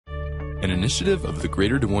An initiative of the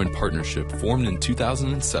Greater Des Moines Partnership formed in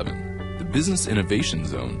 2007, the Business Innovation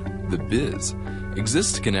Zone, the BIZ,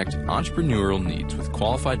 exists to connect entrepreneurial needs with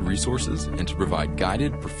qualified resources and to provide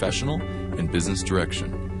guided professional and business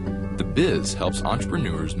direction. The BIZ helps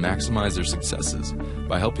entrepreneurs maximize their successes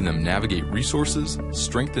by helping them navigate resources,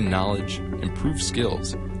 strengthen knowledge, improve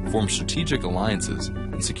skills, form strategic alliances,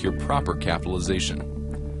 and secure proper capitalization.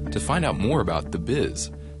 To find out more about the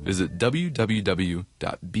BIZ, visit www.bizci.org.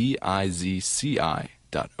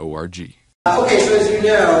 Okay, so as you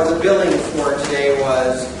know, the billing for today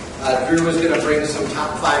was Drew was going to bring some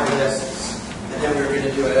top 5 lists, and then we were going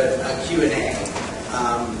to do a Q&A.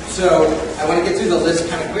 So I want to get through the list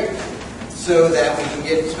kind of quick so that we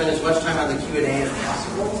can spend as much time on the Q&A as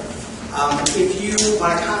possible. If you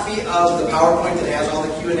want a copy of the PowerPoint that has all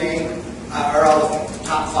the Q&A, or all the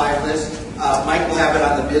top 5 lists, Mike will have it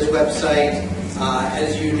on the BIZ website.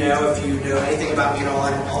 As you know, if you know anything about me,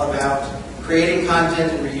 I'm all about creating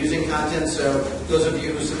content and reusing content. So those of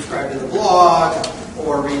you who subscribe to the blog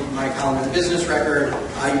or read my column in the Business Record,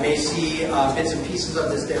 you may see bits and pieces of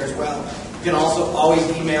this there as well. You can also always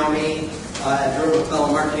email me at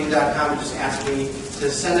drew@McLellanmarketing.com and just ask me to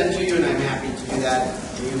send it to you, and I'm happy to do that.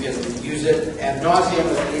 And you can use it ad nauseum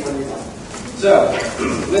with anyone you want. So,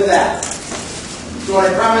 with that, so what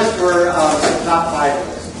I promised were some top 5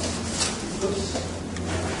 lists.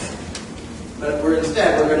 But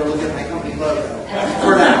instead, we're going to look at my company logo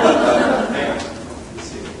for now.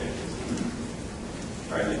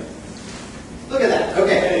 Look at that.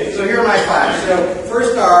 Okay, so here are my 5. So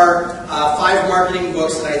first are 5 marketing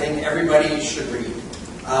books that I think everybody should read.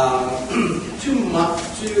 To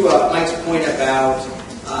Mike's point about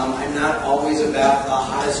I'm not always about the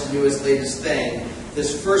hottest, newest, latest thing.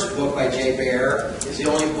 This first book by Jay Baer is the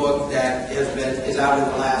only book that is out in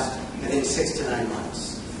the last, I think, 6 to 9 months.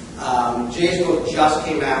 Jay's book just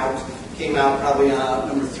came out probably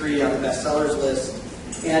number 3 on the bestsellers list.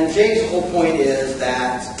 And Jay's whole point is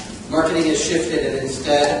that marketing has shifted, and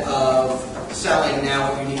instead of selling,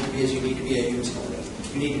 now what you need to be is you need to be a utility.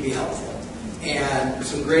 You need to be helpful. And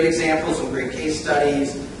some great examples, some great case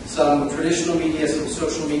studies, some traditional media, some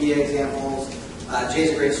social media examples.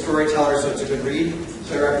 Jay's a great storyteller, so it's a good read.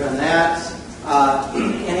 So I recommend that.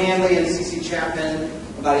 Ann Handley and CC Chapman,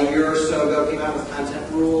 about a year or so ago, came out with content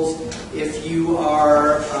rules. If you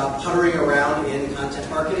are puttering around in content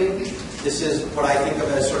marketing, this is what I think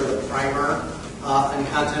of as sort of the primer in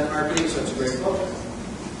content marketing, so it's a great book.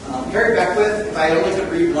 Harry Beckwith, if I only could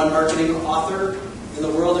read one marketing author in the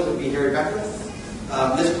world, it would be Harry Beckwith.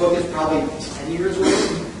 This book is probably 10 years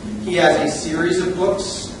old. He has a series of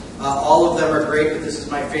books. All of them are great, but this is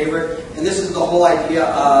my favorite. And this is the whole idea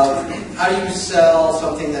of how do you sell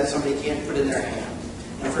something that somebody can't put in their hand.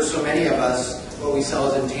 And for so many of us, what we sell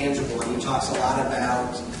is intangible. And he talks a lot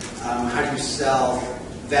about how do you sell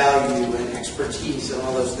value and expertise and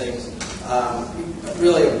all those things.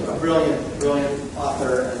 Really a brilliant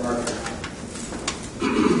author and marketer.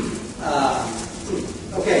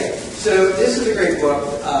 Okay, so this is a great book.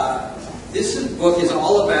 This book is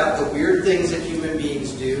all about the weird things that human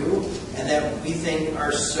beings do and that we think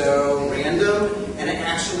are so random. And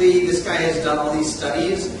actually, this guy has done all these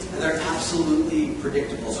studies, and they're absolutely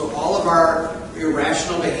predictable. So all of our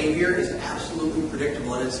irrational behavior is absolutely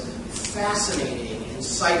predictable, and it's fascinating,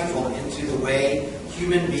 insightful into the way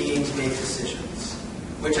human beings make decisions.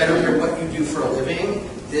 Which I don't care what you do for a living,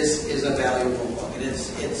 this is a valuable book. And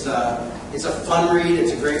it's a fun read,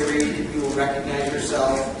 it's a great read. You will recognize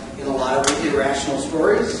yourself in a lot of irrational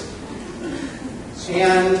stories.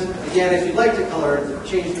 And again, if you'd like to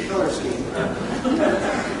change the color scheme.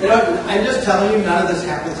 I'm just telling you, none of this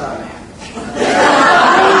happens on a map.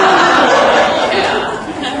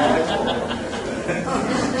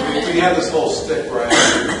 We have this whole stick where I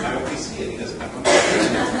don't see it. He doesn't have one.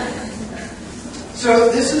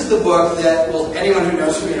 So this is the book that anyone who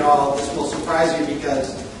knows me at all, this will surprise you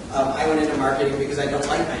because I went into marketing because I don't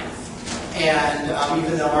like math. And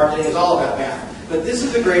even though marketing is all about math. But this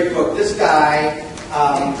is a great book. This guy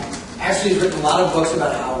actually has written a lot of books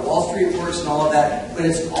about how Wall Street works and all of that. But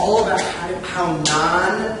it's all about how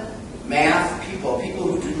non-math people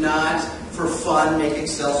who do not, for fun, make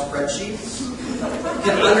Excel spreadsheets,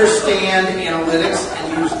 can understand analytics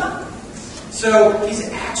and use them. So he's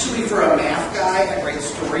actually, for a math guy, a great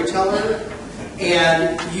storyteller.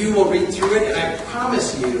 And you will read through it, and I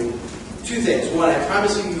promise you 2 things. One, I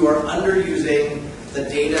promise you are underusing the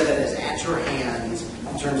data that is at your hands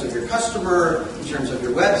in terms of your customer, in terms of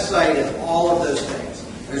your website, and all of those things.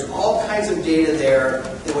 There's all kinds of data there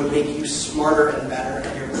that would make you smarter and better,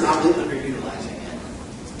 and you're probably underutilizing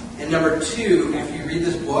it. And number 2, after you read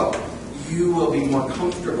this book, you will be more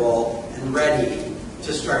comfortable and ready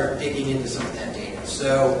to start digging into some of that data.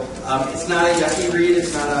 So it's not a yucky read,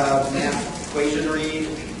 it's not a math equation read.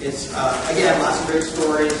 It's, again, lots of great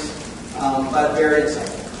stories, but very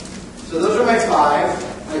exciting. So those are my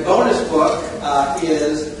 5. My bonus book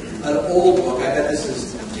is an old book. I bet this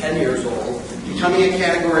is 10 years old. Becoming a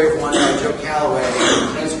Category of One by Joe Calloway.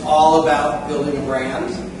 And it's all about building a brand.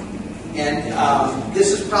 And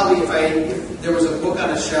this is probably, if there was a book on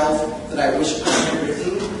a shelf that I wish I had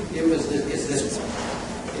written, it's this book.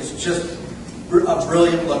 It's just a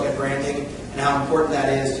brilliant look at branding and how important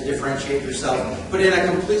that is to differentiate yourself, but in a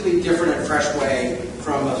completely different and fresh way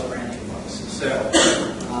from most branding books. So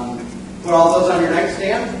put all those on your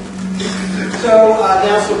nightstand. So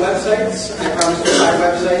now some websites. I promised you 5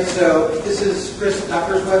 websites. So this is Chris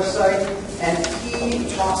Ducker's website, and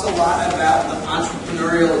he talks a lot about the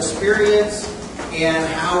entrepreneurial experience and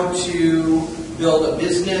how to build a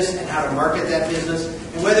business and how to market that business,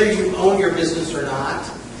 and whether you own your business or not.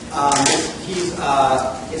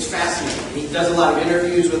 It's fascinating. He does a lot of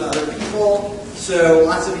interviews with other people, so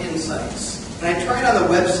lots of insights. And I tried on the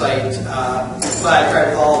website, but I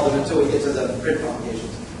tried all of them until we get to the print publications.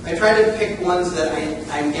 I tried to pick ones that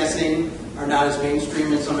I'm guessing are not as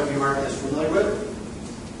mainstream and some of you aren't as familiar with.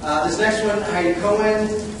 This next one, Heidi Cohen.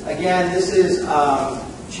 Again, this is,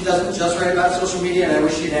 she doesn't just write about social media, and I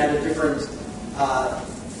wish she'd had a different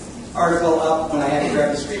article up when I had to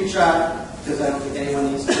grab the screenshot, because I don't think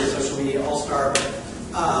anyone needs to be a social media all-star,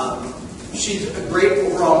 but she's a great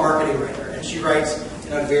overall marketing writer, and she writes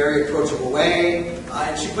in a very approachable way,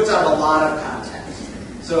 and she puts out a lot of content.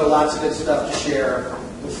 So lots of good stuff to share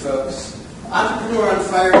with folks. Entrepreneur on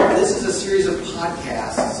Fire, this is a series of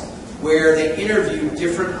podcasts where they interview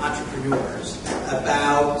different entrepreneurs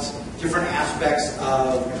about different aspects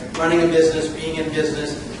of running a business, being in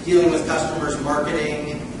business, dealing with customers,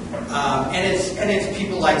 marketing, and it's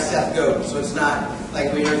people like Seth Godin. So it's not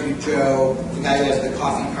like we interviewed Joe, the guy who has the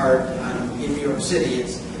coffee cart in New York City.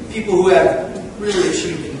 It's people who have really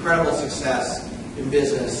achieved incredible success in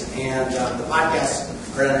business, and the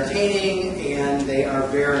podcasts are entertaining and they are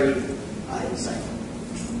very insightful.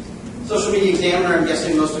 Social Media Examiner, I'm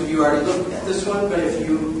guessing most of you already looked at this one, but if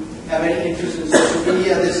you have any interest in social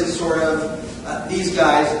media, this is sort of these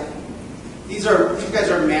guys are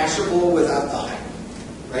mashable without the hype.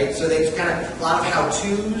 Right? So there's kind of a lot of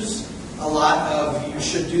how-tos, a lot of you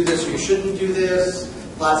should do this or you shouldn't do this,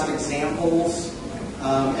 lots of examples,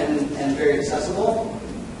 and very accessible.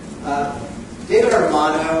 David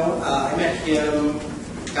Armano, I met him,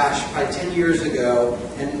 probably 10 years ago,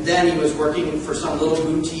 and then he was working for some little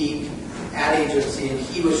boutique ad agency, and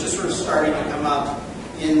he was just sort of starting to come up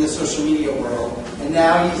in the social media world. And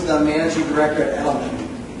now he's the managing director at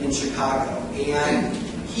Edelman in Chicago. And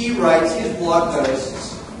he writes, his blog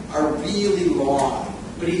posts are really long,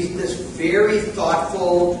 but he's this very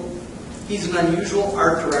thoughtful, he's an unusual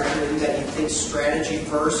art director in that he thinks strategy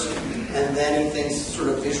first and then he thinks sort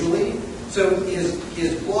of visually. So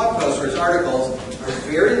his blog posts or his articles are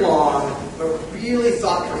very long, but really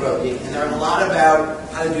thought-provoking, and they're a lot about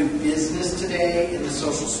how to do business today in the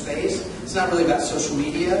social space. It's not really about social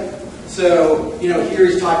media. So, here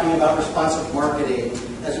he's talking about responsive marketing.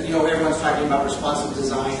 As everyone's talking about responsive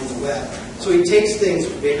design in the web. So he takes things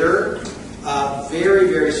bigger, very,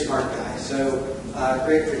 very smart guy. So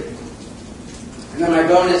great for you. And then my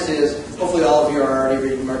bonus is, hopefully all of you are already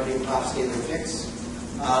reading Marketing Pop's Daily Fix.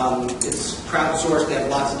 It's crowdsourced. They have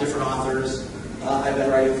lots of different authors. I've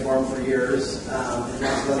been writing for them for years, and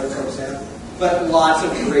lots of other folks have. But lots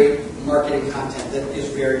of great marketing content that is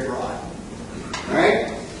very broad. All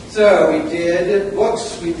right? So we did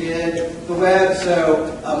books, we did the web.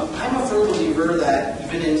 So I'm a firm believer that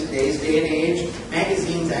even in today's day and age,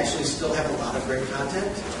 magazines actually still have a lot of great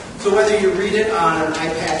content. So whether you read it on an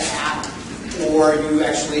iPad app or you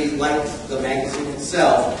actually like the magazine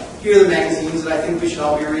itself, here are the magazines that I think we should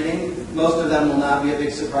all be reading. Most of them will not be a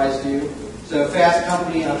big surprise to you. So Fast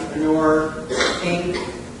Company, Entrepreneur, Inc.,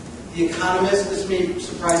 The Economist. This may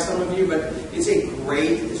surprise some of you, but it's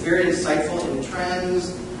very insightful in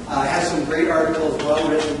trends. Has some great articles, well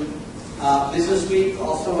written. Business Week,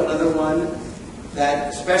 also another one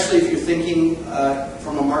that, especially if you're thinking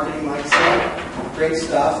from a marketing mindset, great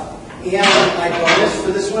stuff. And my bonus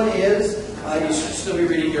for this one is you should still be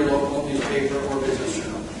reading your local newspaper or business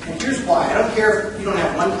journal. And here's why. I don't care if you don't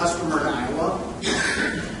have one customer in Iowa.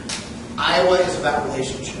 Iowa is about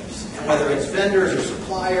relationships. And whether it's vendors or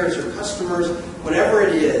suppliers or customers, whatever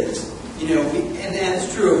it is, and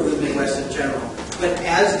that's true of the Midwest in general. But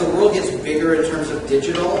as the world gets bigger in terms of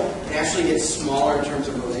digital, it actually gets smaller in terms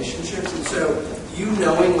of relationships. And so you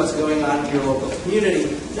knowing what's going on in your local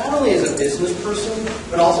community, not only as a business person,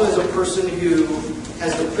 but also as a person who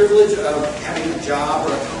has the privilege of having a job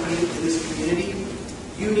or a company in this community.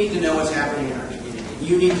 You need to know what's happening in our community.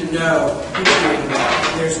 You need to know who's doing what.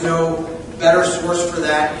 And there's no better source for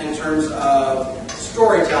that in terms of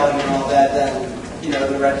storytelling and all that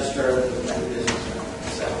than the register and the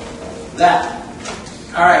business. So that.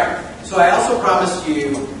 All right. So I also promised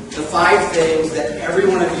you the 5 things that every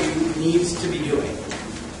one of you needs to be doing.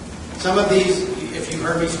 Some of these, if you've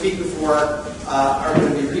heard me speak before, are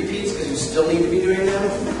going to be repeats because you still need to be doing them.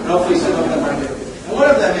 And hopefully some of them are new. And one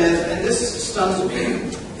of them is, and this stuns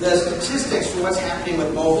me, the statistics for what's happening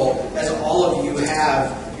with mobile, as all of you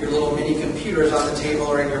have your little mini computers on the table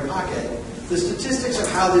or in your pocket. The statistics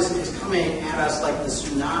of how this is coming at us like the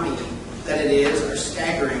tsunami that it is are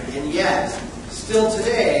staggering. And yet, still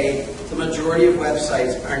today, the majority of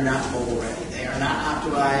websites are not mobile ready. They are not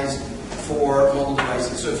optimized for mobile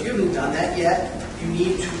devices. So if you haven't done that yet, you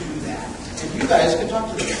need to do that. And you guys can talk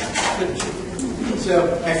to them, couldn't you?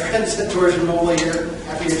 So my friends at Torsion Mobile here,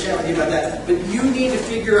 happy to chat with you about that. But you need to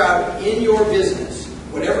figure out in your business,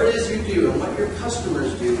 whatever it is you do and what your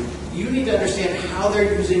customers do, you need to understand how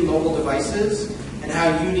they're using mobile devices and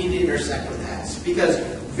how you need to intersect with that. Because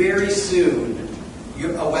very soon,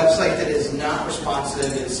 a website that is not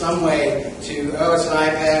responsive in some way to, oh, it's an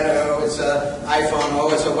iPad, oh, it's an iPhone,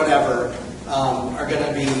 oh, it's a whatever, are going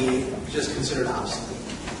to be just considered obsolete.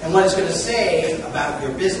 And what it's going to say about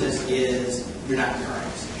your business is you're not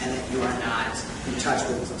current and that you are not in touch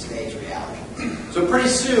with today's reality. So pretty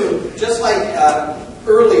soon, just like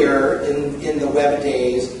earlier in the web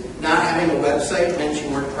days, not having a website meant you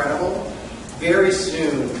weren't credible. Very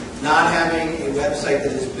soon, not having a website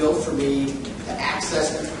that is built for me to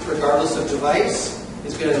access regardless of device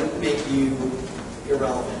is going to make you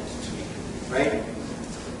irrelevant to me, right?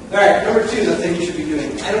 All right, number 2, the thing you should be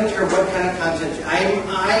doing. I don't care what kind of content. I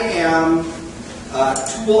am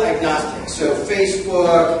tool agnostic. So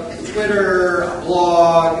Facebook, Twitter, a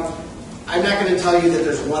blog. I'm not going to tell you that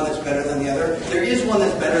there's one that's better than the other. There is one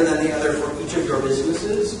that's better than the other for each of your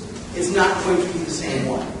businesses. It's not going to be the same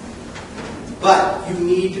one. But you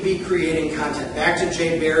need to be creating content. Back to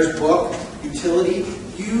Jay Baer's book, Utility.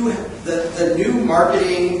 The new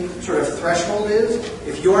marketing sort of threshold is,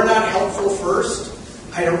 if you're not helpful first,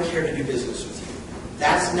 I don't care to do business with you.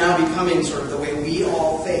 That's now becoming sort of the way we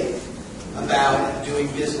all think about doing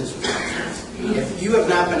business with you. If you have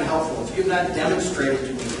not been helpful, if you have not demonstrated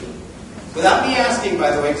to me, without me asking,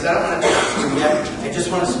 by the way, because I don't want to talk to you yet, I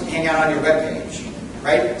just want to hang out on your webpage,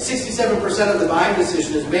 right? 67% of the buying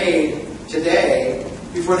decision is made today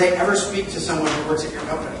before they ever speak to someone who works at your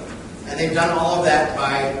company. And they've done all of that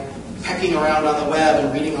by pecking around on the web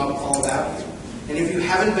and reading all about you. And if you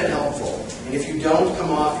haven't been helpful, and if you don't come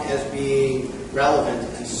off as being relevant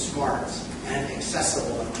and smart and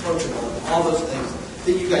accessible and approachable and all those things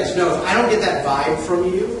that you guys know, if I don't get that vibe from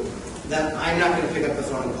you, then I'm not going to pick up the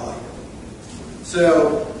phone and call you.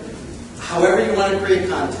 So, however you want to create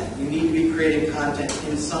content, you need to be creating content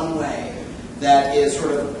in some way that is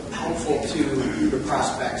sort of helpful to your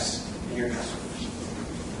prospects and your customers.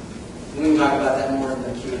 We can talk about that more in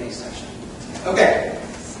the Q&A section. Okay,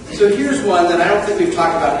 so here's one that I don't think we've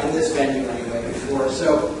talked about in this venue anyway before.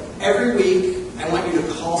 So every week, I want you to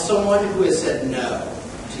call someone who has said no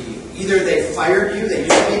to you. Either they fired you, they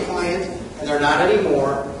used to be a client, and they're not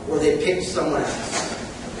anymore, or they picked someone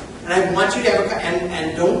else. And I want you to have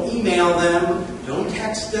and don't email them, don't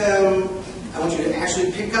text them. I want you to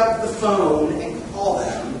actually pick up the phone and call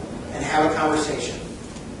them and have a conversation.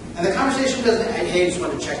 And the conversation doesn't, hey, I just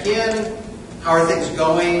want to check in. How are things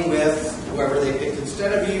going with whoever they picked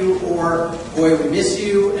instead of you? Or, boy, we miss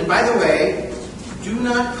you. And by the way, do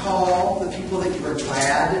not call the people that you are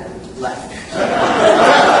glad left.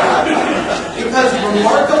 Because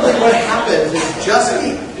remarkably what happens is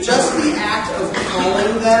just the act of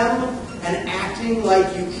calling them and acting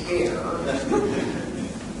like you care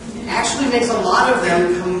actually makes a lot of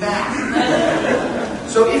them come back.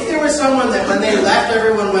 So if there was someone that when they left,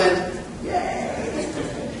 everyone went, yay,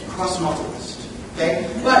 cross them off the list. Okay?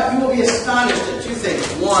 But you will be astonished at 2 things.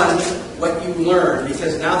 One, what you learn,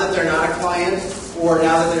 because now that they're not a client, or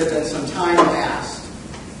now that there's been some time passed,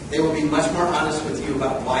 they will be much more honest with you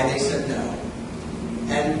about why they said no.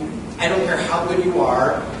 And I don't care how good you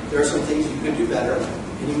are, there are some things you could do better,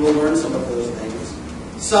 and you will learn some of those things.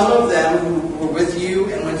 Some of them who were with you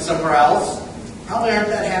and went somewhere else probably aren't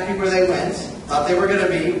that happy where they went, thought they were going to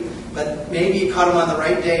be, but maybe you caught them on the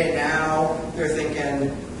right day, and now they're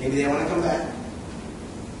thinking maybe they want to come back.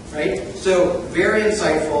 Right? So very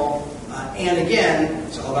insightful, and again,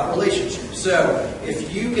 it's all about relationships. So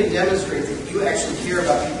if you can demonstrate that you actually care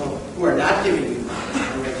about people who are not giving you money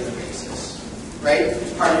on a regular basis, right?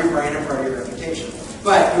 It's part of your brand and part of your reputation.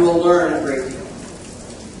 But you will learn a great deal.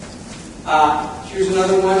 Here's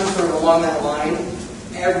another one sort of along that line.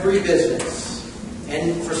 Every business,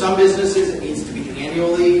 and for some businesses it needs to be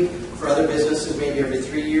annually, for other businesses maybe every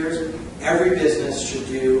 3 years, every business should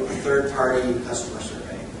do a third-party customer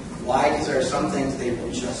survey. Why? Because there are some things they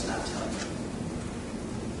will just not tell you.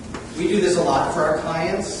 We do this a lot for our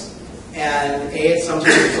clients, and A,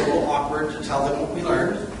 sometimes it's a little awkward to tell them what we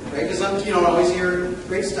learned, right? Because sometimes you don't always hear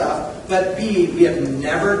great stuff. But B, we have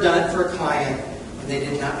never done it for a client when they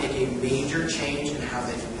did not make a major change in how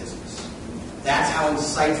they do business. That's how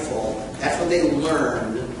insightful, that's what they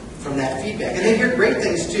learned from that feedback. And they hear great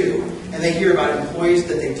things too. And they hear about employees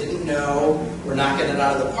that they didn't know were not getting it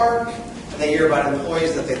out of the park. And they hear about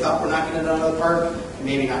employees that they thought were not getting it out of the park, and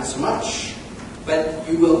maybe not so much. But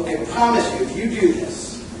you will, I promise you, if you do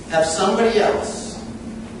this, have somebody else.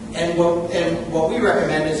 And what we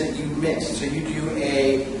recommend is that you mix. So you do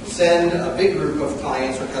send a big group of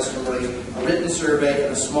clients or customers a written survey,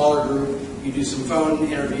 and a smaller group you do some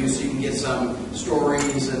phone interviews so you can get some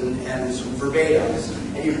stories and some verbatims,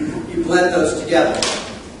 and you blend those together.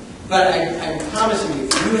 But I'm promising you,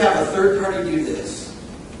 if you have a third party do this,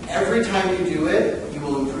 every time you do it, you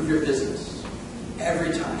will improve your business.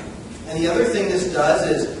 Every time. And the other thing this does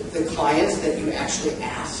is the clients that you actually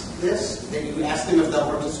ask this, that you ask them if they'll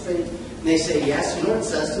participate, and they say yes, you know what it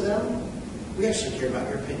says to them? We actually care about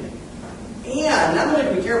your opinion. And not only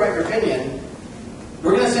do we care about your opinion,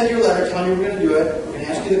 we're going to send you a letter telling you we're going to do it, we're going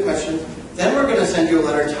to ask you the question, then we're going to send you a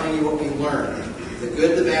letter telling you what we learned, the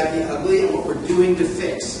good, the bad, the ugly, and what we're doing to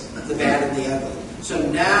fix the bad and the ugly. So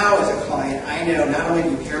now as a client, I know not only do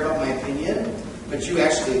you care about my opinion, but you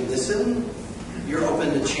actually listen, you're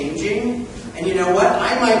open to changing, and you know what?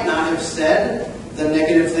 I might not have said the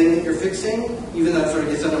negative thing that you're fixing, even though it sort of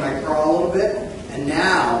gets under my craw a little bit, and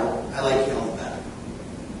now I like you all better.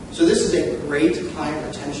 So this is a great client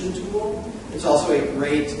retention tool. It's also a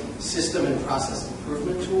great system and process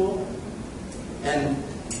improvement tool, and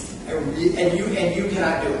you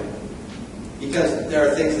cannot do it because there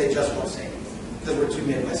are things they just won't say because we're too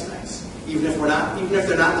Midwest nice. Even if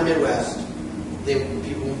they're not in the Midwest,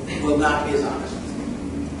 people will not be as honest.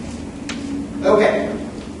 Okay,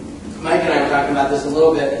 Mike and I were talking about this a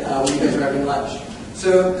little bit when you guys were having lunch.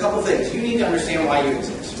 So a couple things. You need to understand why you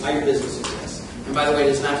exist, why your business exists. And by the way, it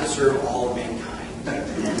is not to serve all of mankind.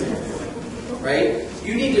 Right?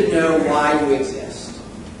 You need to know why you exist.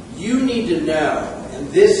 You need to know, and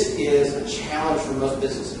this is a challenge for most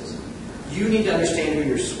businesses, you need to understand who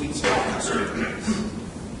your sweet spot customer is.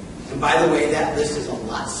 And by the way, that list is a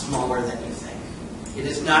lot smaller than you think. It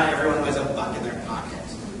is not everyone who has a buck in their pocket.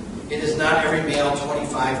 It is not every male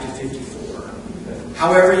 25 to 54.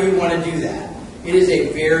 However you want to do that, it is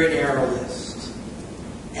a very narrow list.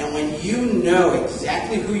 And when you know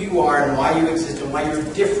exactly who you are and why you exist and why you're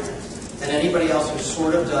different than anybody else who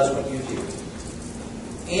sort of does what you do,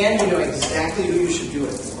 and you know exactly who you should do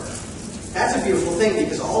it for, that's a beautiful thing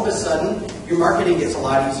because all of a sudden your marketing gets a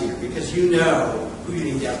lot easier because you know who you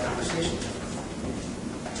need to have conversations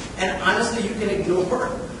with. And honestly, you can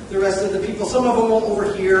ignore the rest of the people. Some of them will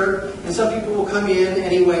overhear, and some people will come in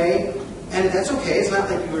anyway, and that's okay. It's not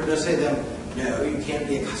like you were going to say to them, no, you can't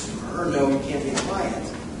be a customer, or no, you can't be a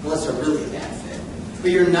client, unless they're really a bad fit.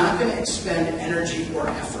 But you're not going to expend energy or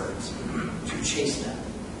effort to chase them.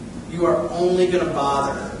 You are only going to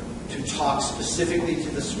bother to talk specifically to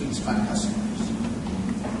the sweet spot customers.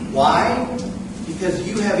 Why? Because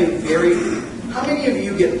you have a very... How many of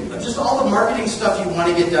you get just all the marketing stuff you want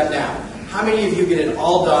to get done now? How many of you get it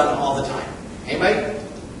all done all the time? Anybody?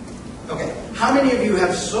 Okay. How many of you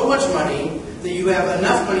have so much money that you have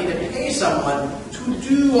enough money to pay someone to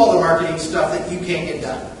do all the marketing stuff that you can't get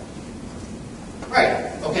done?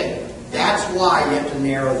 Right. Okay. That's why you have to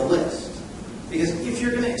narrow the list. Because if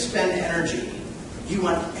you're going to expend energy, you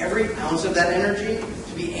want every ounce of that energy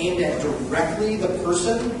to be aimed at directly the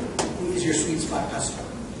person who is your sweet spot customer.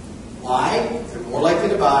 Why? They're more likely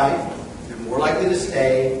to buy, they're more likely to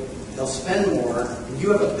stay, they'll spend more, and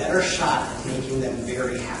you have a better shot at making them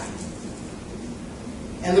very happy.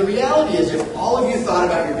 And the reality is, if all of you thought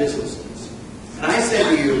about your businesses, and I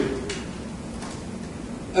said to you,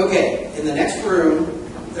 okay, in the next room,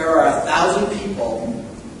 there are 1,000 people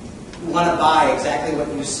who want to buy exactly what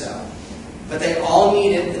you sell, but they all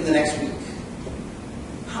need it in the next week.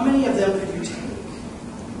 How many of them could you take?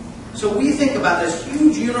 So we think about this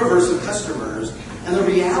huge universe of customers, and the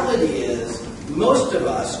reality is most of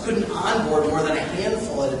us couldn't onboard more than a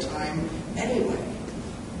handful at a time anyway.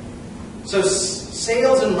 So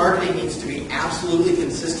Sales and marketing needs to be absolutely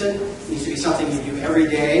consistent. It needs to be something you do every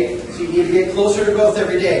day. So you need to get closer to both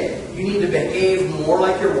every day. You need to behave more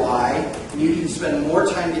like your why, and you need to spend more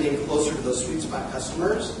time getting closer to those sweet spot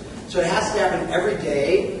customers. So it has to happen every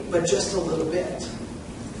day, but just a little bit.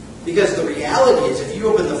 Because the reality is, if you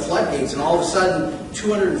open the floodgates and all of a sudden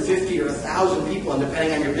 250 or 1,000 people, and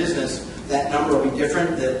depending on your business, that number will be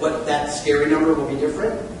different, that scary number will be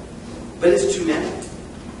different, but it's too many.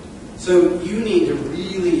 So you need to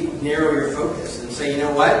really narrow your focus and say, you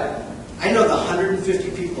know what? I know the 150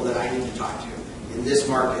 people that I need to talk to in this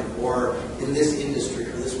market or in this industry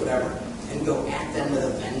or this whatever, and go at them with a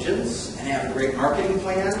vengeance and have a great marketing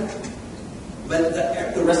plan. But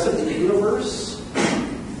the rest of the universe,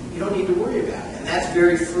 you don't need to worry about it. And that's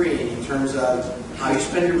very freeing in terms of how you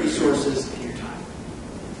spend your resources and your time.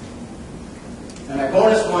 And my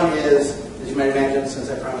bonus one is, as you might imagine, since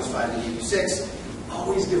I promised 5 and gave you 6,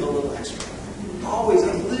 always give a little extra. Always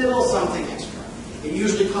a little something extra. It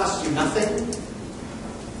usually costs you nothing,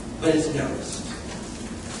 but it's noticed.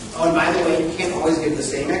 Oh, and by the way, you can't always give the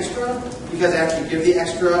same extra, because after you give the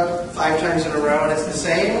extra 5 times in a row and it's the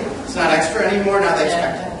same, it's not extra anymore, now they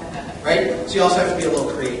expect it. Right? So you also have to be a little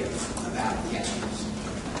creative about the extras.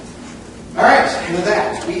 All right, and with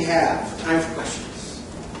that, we have time for questions,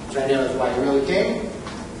 which I know is why you really came.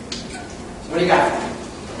 So what do you got?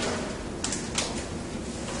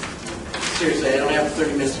 Seriously, I don't have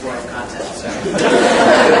 30 minutes before I have content, so.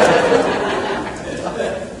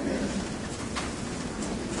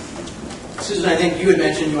 Susan, I think you had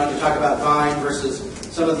mentioned you wanted to talk about Vine versus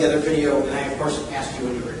some of the other video, and I, of course, asked you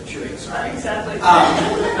when you were chewing. Sorry. Exactly.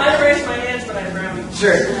 I raised my hands, but I'm drowning.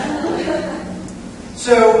 Sure.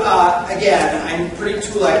 So, again, I'm pretty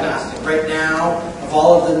tool agnostic. Right now, of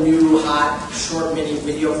all of the new hot short mini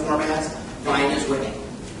video formats, Vine is winning.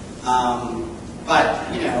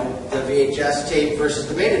 But, you know, the VHS tape versus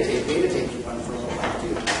the beta tape. Beta tape's won for a little while,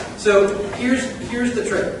 too. So, here's the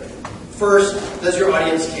trick. First, does your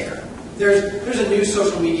audience care? There's a new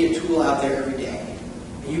social media tool out there every day.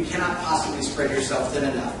 And you cannot possibly spread yourself thin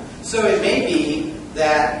enough. So it may be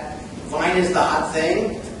that Vine is the hot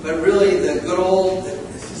thing, but really the good old,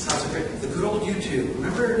 this sounds so great, the good old YouTube.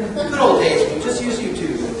 Remember the good old days when you just use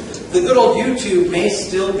YouTube? The good old YouTube may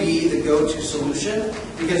still be the go-to solution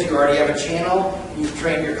because you already have a channel, you've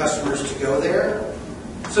trained your customers to go there.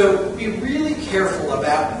 So be really careful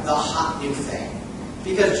about the hot new thing.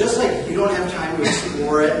 Because just like you don't have time to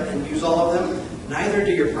explore it and use all of them, neither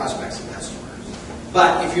do your prospects and customers.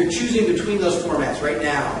 But if you're choosing between those formats right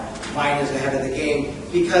now, Vine is ahead of the game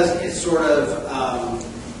because it sort of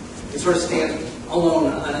stands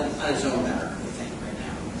alone on its own better, I think, right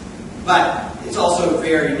now. But it's also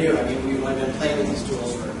very new. I mean, we've only been playing with these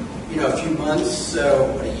tools for a few months,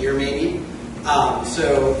 so a year maybe.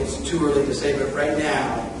 So it's too early to say, but right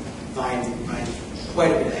now, Vine's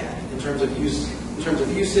quite a bit ahead in terms of use. In terms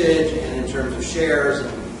of usage and in terms of shares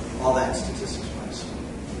and all that statistics-wise.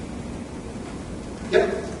 Yep?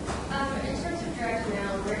 In terms of direct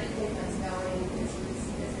mail, where do you think that's going? Is this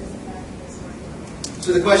effectiveness wearing off?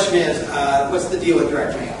 So the question is, what's the deal with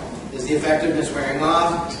direct mail? Is the effectiveness wearing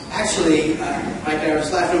off? Actually, Mike and I were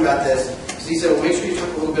just laughing about this because he said, well, make sure you talk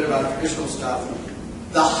a little bit about traditional stuff.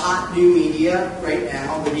 The hot new media right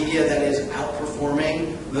now, the media that is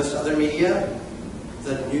outperforming most other media,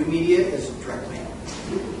 the new media is direct mail.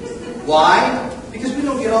 Why? Because we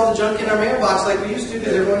don't get all the junk in our mailbox like we used to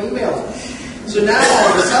because everyone emails us. So now all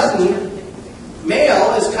of a sudden,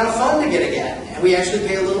 mail is kind of fun to get again, and we actually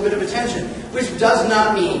pay a little bit of attention, which does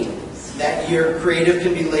not mean that your creative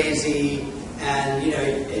can be lazy, and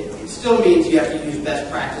it still means you have to use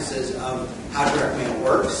best practices of how direct mail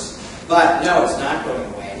works. But no, it's not going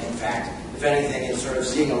away. And in fact, if anything, it's sort of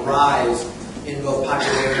seeing a rise in both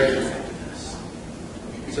popularity and effectiveness.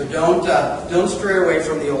 So don't stray away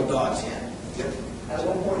from the old dogs yet. At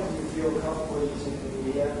what point do you feel comfortable using the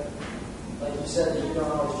media? Like you said that you don't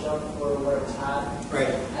always jump for where it's hot. Right.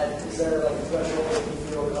 Is there like a threshold that you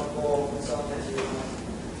feel comfortable with something that you're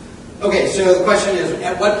doing? Okay, so the question is,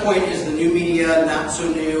 at what point is the new media not so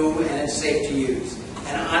new and it's safe to use?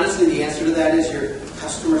 And honestly, the answer to that is your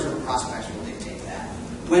customers or prospects will dictate that.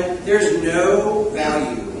 When there's no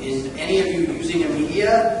value in any of you using a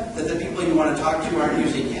media that the people you want to talk to aren't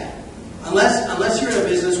using yet. Unless you're in a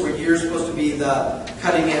business where you're supposed to be the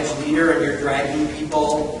cutting-edge leader and you're dragging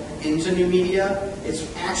people into new media, it's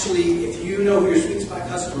actually, if you know who your sweet spot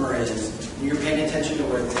customer is, and you're paying attention to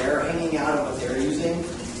where they're hanging out and what they're using,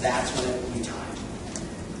 that's when it will be time.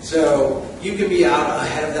 So you can be out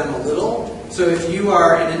ahead of them a little. So if you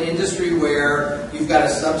are in an industry where you've got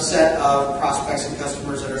a subset of prospects and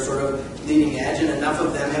customers that are sort of leading edge, and enough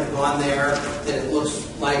of them have gone there that it looks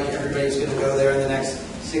like everybody's going to go there in the next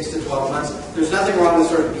 6 to 12 months. There's nothing wrong with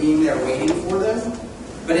sort of being there waiting for them,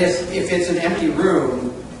 but if it's an empty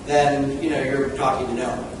room, then you're talking to no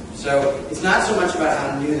one. So it's not so much about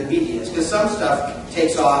how new the media is, because some stuff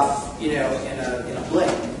takes off in a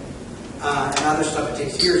blink, and other stuff it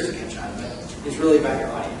takes years to catch on. But it's really about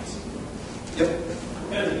your audience. Yep.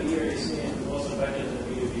 What kind of media are you seeing most effective in the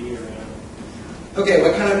B2B arena? Okay,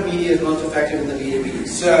 what kind of media is most effective in the B2B?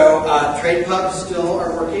 So trade pubs still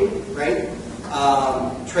are working, right?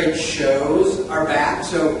 Trade shows are back.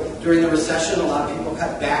 So during the recession, a lot of people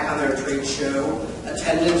cut back on their trade show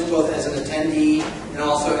attendance, both as an attendee and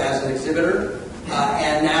also as an exhibitor.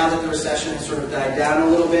 And now that the recession has sort of died down a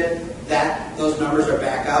little bit, those numbers are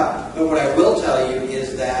back up. But what I will tell you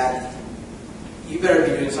is that you better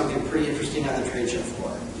be doing something pretty interesting on the trade show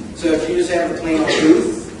floor. So if you just have a plain old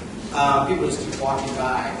booth, people just keep walking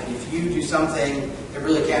by. But if you do something that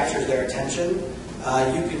really captures their attention,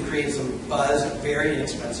 you can create some buzz very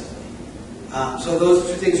inexpensively. So those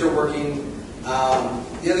two things are working.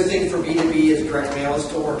 The other thing for B2B is direct mail is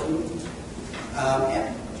still working.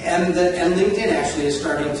 And LinkedIn actually is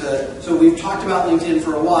starting to, so we've talked about LinkedIn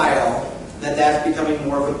for a while, that's becoming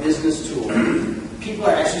more of a business tool. People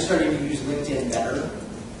are actually starting to use LinkedIn better.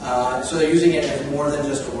 So they're using it as more than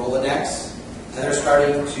just a Rolodex. And they're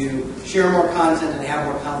starting to share more content and have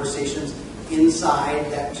more conversations inside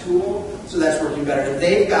that tool. So that's working better. And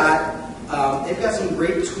they've got some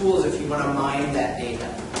great tools if you want to mine that data.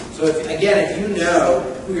 So if you know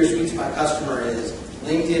who your sweet spot customer is,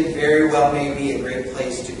 LinkedIn very well may be a great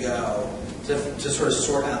place to go to sort of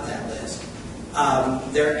sort out that list.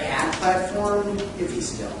 Their ad platform, iffy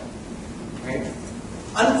still, right?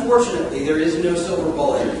 Unfortunately, there is no silver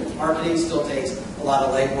bullet. Marketing still takes a lot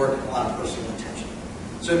of legwork and a lot of personal attention.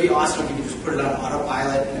 So it'd be awesome if you could just put it on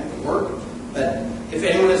autopilot and it would work. But if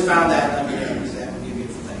anyone has found that, let me know, because that would be a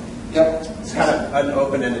beautiful thing. Yep. It's kind of an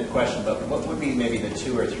open-ended question, but what would be maybe the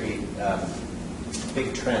 2 or 3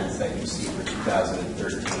 big trends that you see for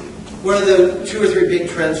 2013? What are the 2 or 3 big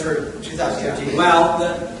trends for 2013? Well,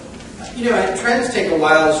 trends take a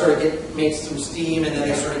while to sort of make some steam, and then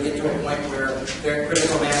they sort of get to a point where they're at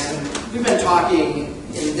critical mass. And we've been talking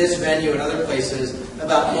in this venue and other places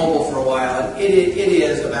about mobile for a while, and it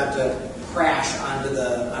is about to crash onto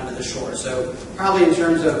the shore. So probably in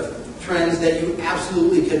terms of trends that you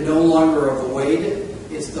absolutely can no longer avoid,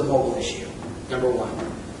 it's the mobile issue, number one.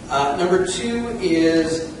 Number 2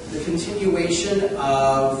 is the continuation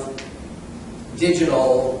of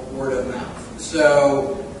digital word of mouth.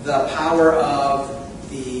 So the power of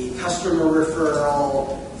the customer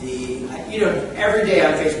referral, every day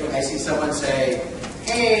on Facebook I see someone say,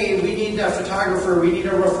 hey, we need a photographer, we need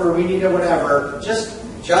a roofer, we need a whatever. Just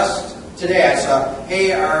today I saw,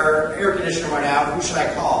 hey, our air conditioner went out, who should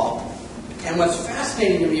I call? And what's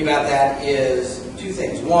fascinating to me about that is 2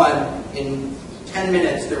 things. 1, in 10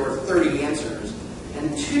 minutes there were 30 answers.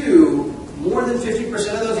 And 2, more than 50%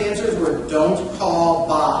 of those answers were don't call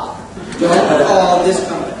Bob. Don't call this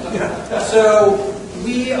company. So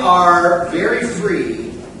we are very free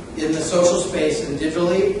in the social space and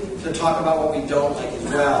digitally to talk about what we don't like as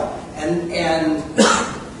well. And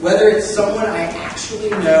whether it's someone I actually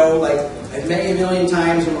know, like I've met you a million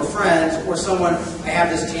times and we're friends, or someone I have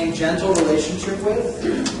this tangential relationship with,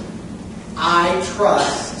 I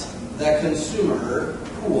trust the consumer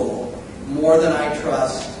pool more than I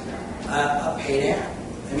trust a paid ad.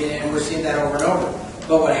 I mean, and we're seeing that over and over.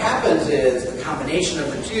 But what happens is the combination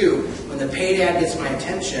of the two, when the paid ad gets my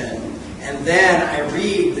attention, and then I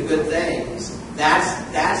read the good things,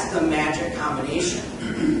 that's the magic combination.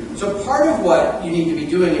 So part of what you need to be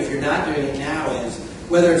doing if you're not doing it now is,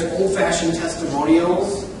 whether it's old-fashioned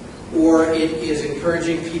testimonials or it is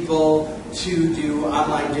encouraging people to do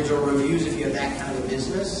online digital reviews if you have that kind of a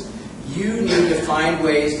business, you need to find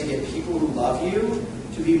ways to get people who love you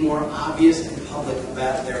to be more obvious and public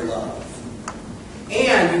about their love.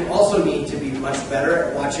 And you also need to be much better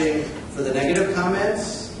at watching for the negative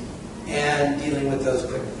comments and dealing with those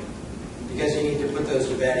quickly, because you need to put those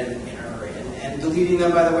to bed in a hurry. And deleting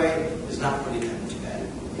them, by the way, is not putting them to bed.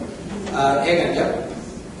 Hang on, yep.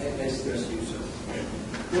 That's you, sir.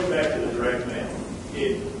 Going back to the direct mail,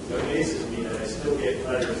 it amazes me that I still get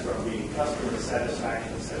letters from the customer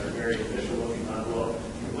satisfaction center, very official looking envelope,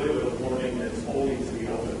 complete with a warning that's only to be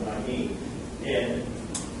opened by me. And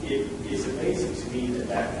it is amazing to me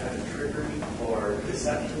that kind of trickery or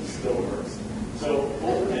deception still works. So,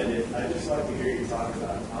 open-ended, I'd just like to hear you talk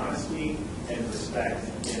about honesty and respect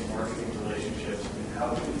in marketing relationships, and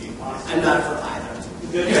how could it be possible? I'm not for either.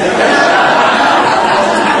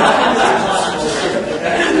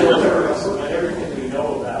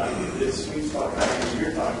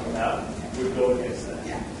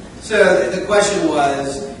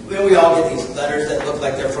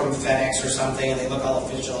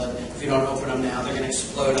 bracelet. If you don't open them now, they're going to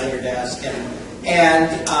explode on your desk,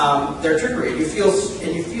 and they're trickery. You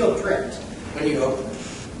feel tricked when you open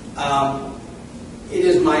them. It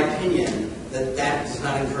is my opinion that does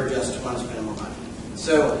not encourage us to want to spend more money.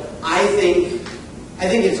 So I think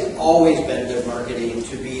it's always been good marketing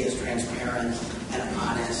to be as transparent and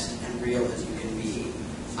honest and real as you can be.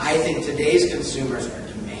 I think today's consumers are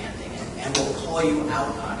demanding it and will call you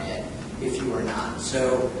out on it if you are not.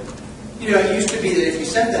 So, it used to be that if you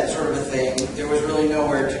said that sort of a thing, there was really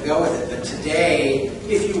nowhere to go with it. But today,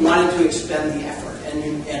 if you wanted to expend the effort,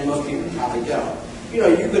 and most people probably don't,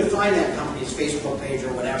 you could find that company's Facebook page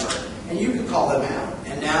or whatever, and you could call them out.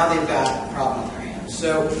 And now they've got a problem on their hands.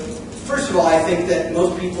 So, first of all, I think that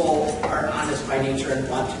most people are honest by nature and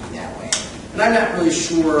want to be that way. And I'm not really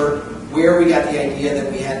sure where we got the idea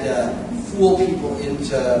that we had to fool people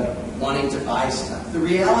into wanting to buy stuff. The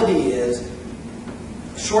reality is,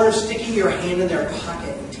 short of sticking your hand in their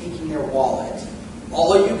pocket and taking their wallet,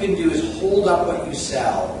 all you can do is hold up what you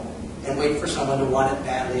sell and wait for someone to want it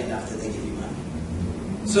badly enough that they give you money.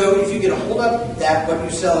 So if you can hold up what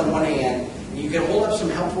you sell in one hand, and you can hold up some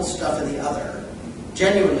helpful stuff in the other,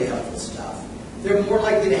 genuinely helpful stuff, they're more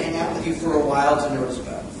likely to hang out with you for a while to notice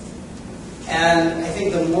both. And I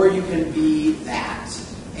think the more you can be that,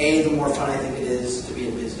 A, the more fun I think it is to be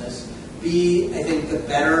in business. B, I think the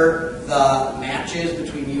better the match is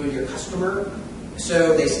between you and your customer,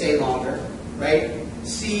 so they stay longer, right?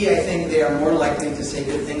 C, I think they are more likely to say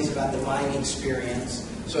good things about the buying experience.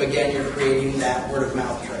 So again, you're creating that word of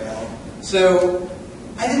mouth trail. So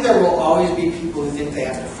I think there will always be people who think they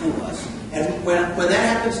have to fool us. And when that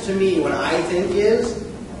happens to me, what I think is,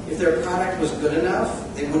 if their product was good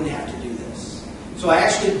enough, they wouldn't have to do this. So I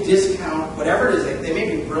actually discount whatever it is. They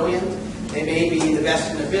may be brilliant, they may be the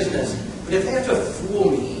best in the business, but if they have to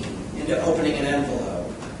fool me into opening an envelope,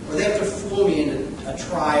 or they have to fool me into a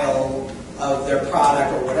trial of their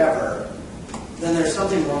product or whatever, then there's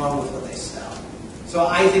something wrong with what they sell. So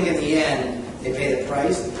I think in the end, they pay the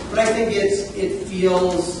price. But I think it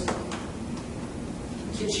feels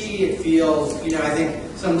kitschy, it feels, I think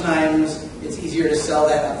sometimes it's easier to sell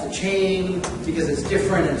that up the chain because it's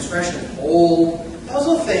different and it's fresh and old. I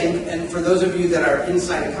also think, and for those of you that are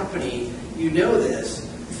inside a company, you know this,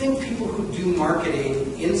 I think people who do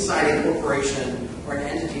marketing inside a corporation or an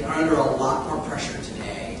entity are under a lot more pressure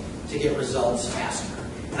today to get results faster.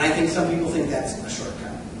 And I think some people think that's a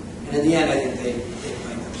shortcut. And in the end, I think they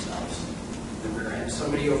blame themselves. And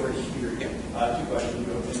somebody over here. Yeah. Two questions.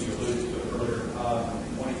 You alluded to it earlier.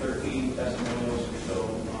 2013 testimonials are still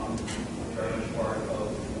very much part of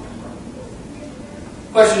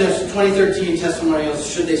the Question is, 2013 testimonials,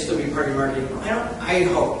 should they still be part of marketing? I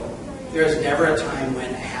hope. There is never a time when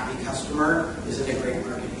a happy customer isn't a great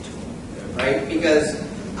marketing tool, right? Because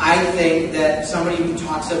I think that somebody who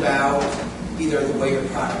talks about either the way your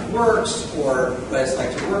product works or what it's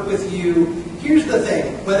like to work with you, here's the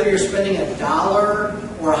thing, whether you're spending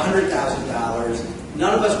 $1 or $100,000,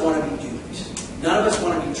 none of us want to be duped. None of us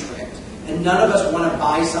want to be tricked. And none of us want to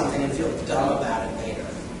buy something and feel dumb about it later.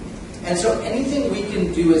 And so anything we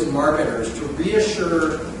can do as marketers to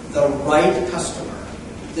reassure the right customer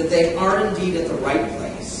that they are indeed at the right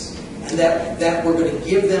place, and that we're going to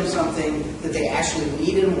give them something that they actually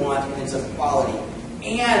need and want, and it's of quality.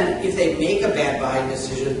 And if they make a bad buying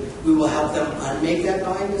decision, we will help them unmake that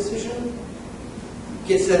buying decision,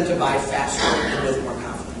 gets them to buy faster and with more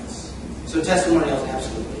confidence. So testimonials,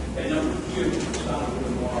 absolutely. And number two, sound a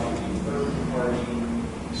little more on the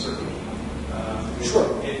third-party survey.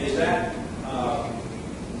 Sure. Is that,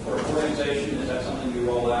 for an organization, is that something you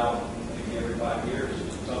roll out maybe every 5 years?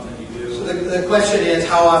 Something you do? So the question is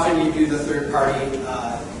how often you do the third-party,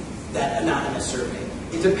 that anonymous survey.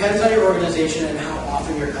 It depends on your organization and how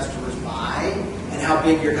often your customers buy and how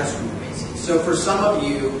big your customer base is. So for some of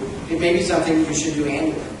you, it may be something you should do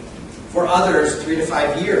annually. For others, 3 to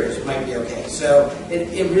 5 years might be okay. So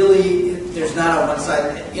it really, there's not a one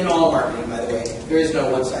size, in all marketing, by the way, there is no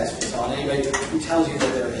one size fits all. And anybody who tells you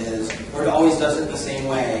that there is, or it always does it the same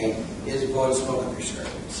way, is go and smoke up your skirt.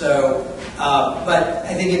 So, but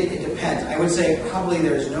I think it depends. I would say probably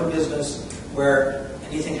there's no business where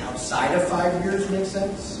anything outside of 5 years makes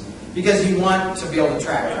sense, because you want to be able to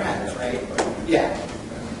track trends, right? Yeah.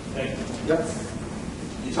 Thank you. Yep.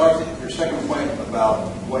 You talked your second point about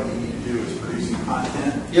what you need to do is producing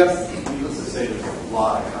content. Yep. Needless to say, there's a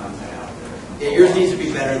lot of content out there. Yeah, yours needs to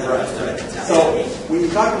be better than the rest of it. So when you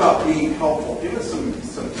talk about being helpful, give us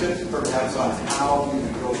some tips perhaps on how you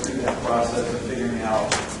can go through that process of figuring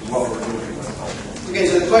out what we're doing with helpful. Okay,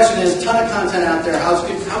 so the question is, ton of content out there. How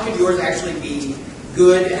could yours actually be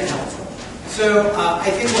good and helpful? So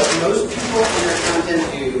I think what most people in their content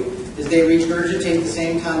do is they regurgitate the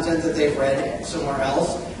same content that they've read somewhere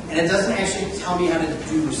else, and it doesn't actually tell me how to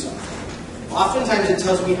do something. Oftentimes it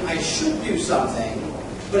tells me I should do something,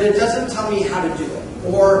 but it doesn't tell me how to do it.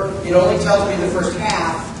 Or it only tells me the first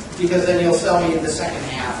half, because then you'll sell me the second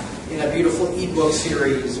half in a beautiful ebook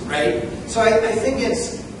series, right? So I think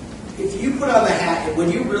it's, if you put on the hat,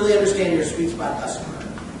 when you really understand your sweet spot customer,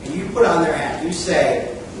 and you put on their hat, you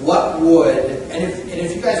say, what would, and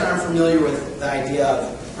if you guys aren't familiar with the idea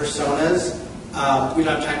of personas, we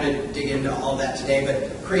don't have time to dig into all that today,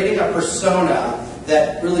 but creating a persona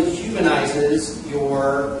that really humanizes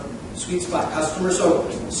your sweet spot customer.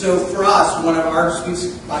 So for us, one of our sweet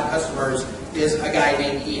spot customers is a guy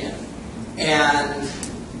named Ian. And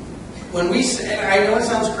when we say, I know it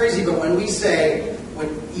sounds crazy, but when we say, when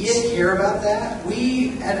Ian hear about that,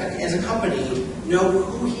 we as a company know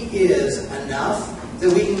who he is enough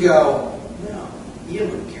that we can go, no, Ian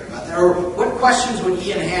wouldn't care about that. Or what questions would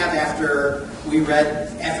Ian have after he read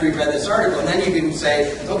this article? And then you can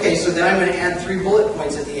say, okay, so then I'm going to add 3 bullet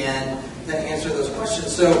points at the end that answer those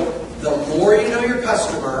questions. So the more you know your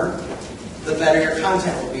customer, the better your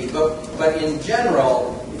content will be. But in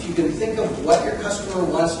general, if you can think of what your customer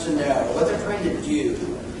wants to know, what they're trying to do,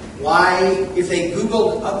 why, if they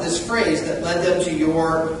Googled up this phrase that led them to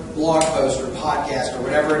your blog post or podcast or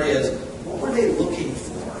whatever it is, what were they looking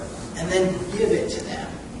for? And then give it to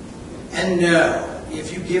them. And no,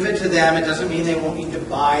 if you give it to them, it doesn't mean they won't need to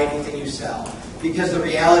buy anything you sell. Because the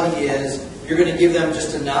reality is, you're going to give them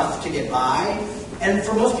just enough to get by. And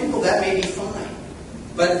for most people, that may be fine.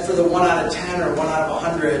 But for the 1 out of 10 or 1 out of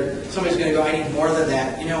 100, somebody's going to go, I need more than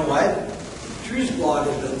that. You know what? Drew's blog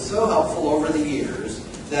has been so helpful over the years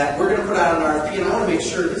that we're going to put out an RFP, and I want to make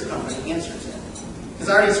sure this company answers it. Because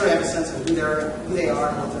I already sort of have a sense of who they are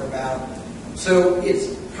and what they're about. So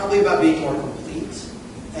it's probably about being more complete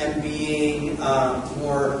and being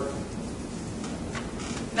more,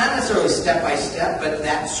 not necessarily step-by-step, but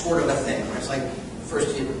that sort of a thing. Where it's like,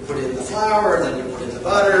 first you put in the flour, then you put in the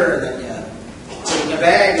butter, and then you put it in a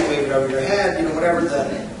bag and wave it over your head, whatever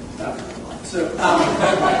the... So, come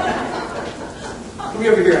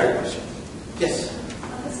over here, I have a question. Yes?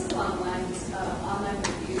 This is along the lines of online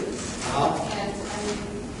reviews. And, I mean,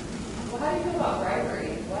 how do you feel about bribery?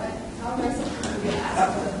 How aggressive can you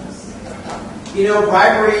ask for those?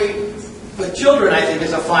 Bribery with children, I think,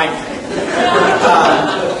 is a fine thing.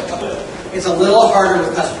 It's a little harder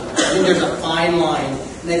with customers. I think there's a fine line,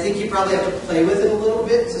 and I think you probably have to play with it a little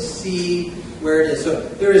bit to see where it is. So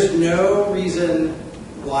there is no reason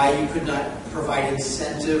why you could not provide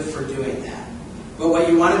incentive for doing that. But what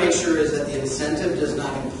you want to make sure is that the incentive does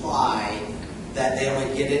not imply that they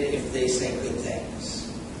only get it if they say good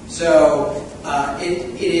things. So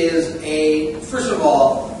it is first of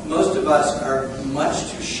all, most of us are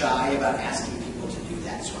much too shy about asking people to do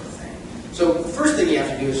that sort of thing. So the first thing you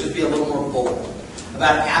have to do is just be a little more bold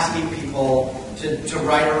about asking people to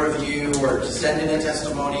write a review or to send in a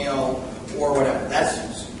testimonial or whatever.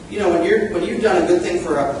 That's, when you've done a good thing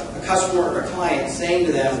for a customer or a client, saying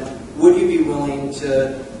to them, would you be willing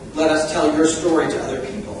to let us tell your story to other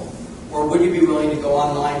people? Or would you be willing to go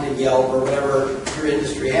online to Yelp or whatever your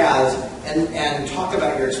industry has and talk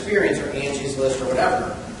about your experience or Angie's List or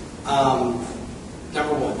whatever?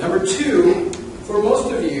 Number one. Number two, for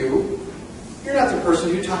most of you, you're not the person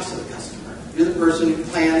who talks to the customer. You're the person who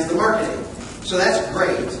plans the marketing. So that's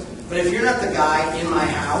great. But if you're not the guy in my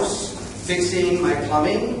house fixing my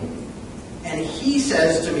plumbing, and he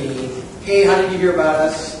says to me, hey, how did you hear about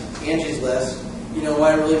us? Angie's List. You know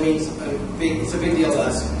what it really means? It's a big deal to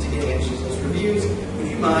us to get Angie's List reviews. Would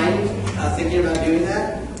you mind thinking about doing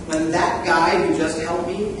that? When that guy who just helped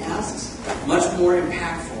me asks, much more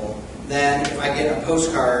impactful than if I get a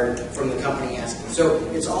postcard from the company asking. So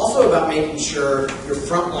it's also about making sure your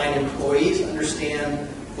frontline employees understand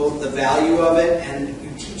both the value of it and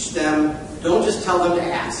you teach them. Don't just tell them to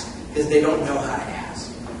ask because they don't know how to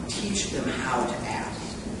ask. Teach them how to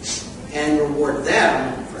ask and reward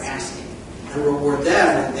them for asking, and reward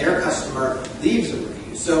them when their customer leaves a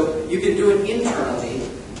review. So you can do it internally.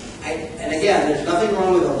 And again, there's nothing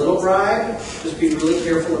wrong with a little bribe. Just be really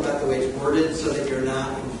careful about the way it's worded so that you're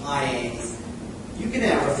not implying you can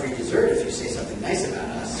have a free dessert if you say something nice about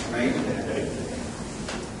us, right?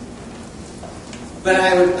 But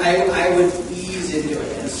I would ease into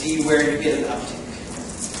it and see where you get an uptick.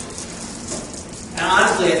 And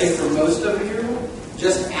honestly, I think for most of you,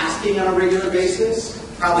 just asking on a regular basis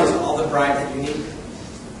probably is all the bribe that you need.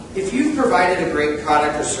 If you've provided a great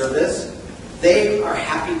product or service, they are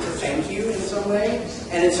happy to thank you in some way.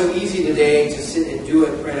 And it's so easy today to sit and do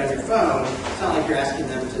it right on your phone. It's not like you're asking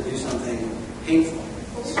them to do something painful.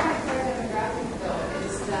 Well, we find our demographic, though,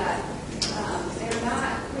 is that they're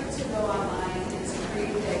not quick to go online and to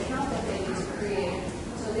create the account that they need to create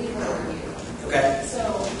to leave a review. Okay. So,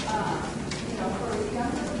 for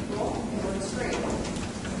younger people, it works great.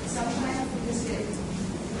 Sometimes we just get,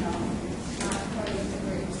 not quite a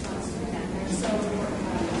great response to that. They're so important.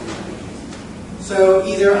 So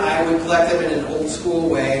either I would collect them in an old school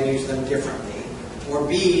way and use them differently, or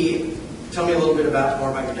B, tell me a little bit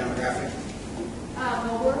more about your demographic.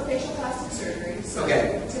 Well, we're facial plastic surgery, so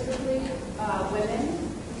Okay. typically women,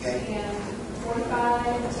 Okay. and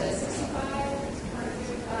 45 to 65.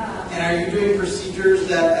 And are you doing procedures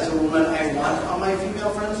that, as a woman, I want all my female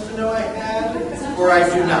friends to know I had, or I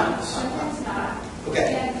do not? Sometimes not.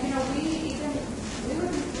 Okay. And we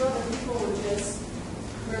would be thrilled if people would just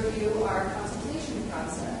review our consultation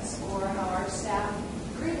process or how our staff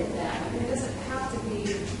greeted them. I mean, it doesn't have to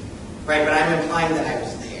be. Right, but I'm implying that I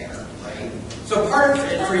was there, right? So part of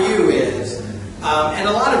it for you is, and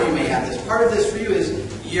a lot of you may have this, part of this for you is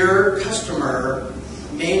your customer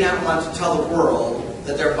may not want to tell the world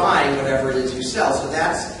that they're buying whatever it is you sell. So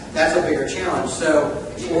that's a bigger challenge. So,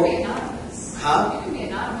 You can be anonymous. Huh? You can be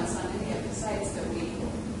anonymous on any of the sites that we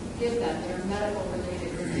give them. They're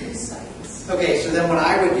medical-related review sites. okay, so then what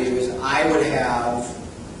I would do is I would have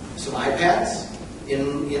some iPads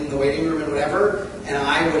in the waiting room and whatever, and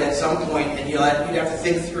I would at some point, and you'd have to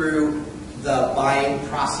think through the buying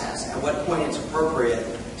process, at what point it's appropriate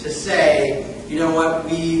to say, you know what,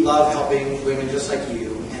 we love helping women just like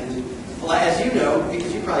you, and as you know,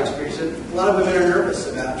 because you probably experienced it, a lot of women are nervous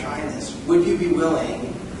about trying this. Would you be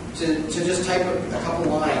willing to just type a couple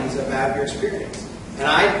lines about your experience? And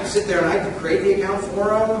I'd sit there and I'd create the account for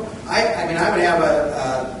them. I would have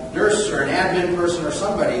a nurse or an admin person or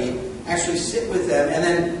somebody actually sit with them and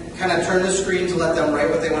then kind of turn the screen to let them write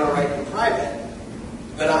what they want to write in private.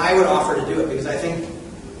 But I would offer to do it because I think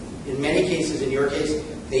in many cases, in your case,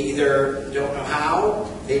 they either don't know how,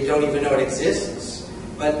 they don't even know it exists,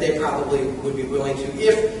 but they probably would be willing to,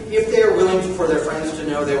 if they are willing for their friends to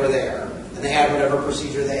know they were there and they had whatever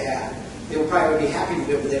procedure they had, they would probably be happy to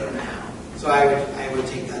do it, but they don't know how. So I would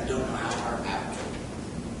take that don't know how part out.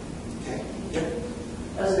 Okay? Yep.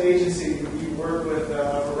 As an agency, we work with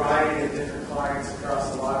a variety of different clients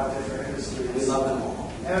across a lot of different industries. We love them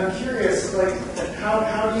all. And I'm curious,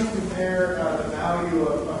 how do you compare the value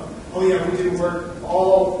of, we do work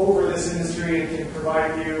all over this industry and can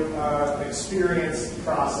provide you an experienced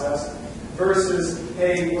process versus,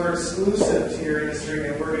 hey, we're exclusive to your industry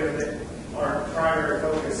and we're going to make our primary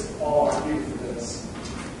focus all on you for this?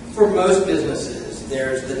 For most businesses,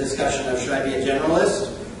 there's the discussion of should I be a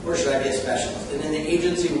generalist or should I be a specialist? And in the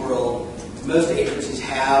agency world, most agencies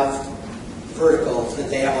have verticals that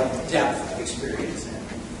they have a depth of experience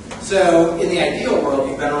in. So in the ideal world,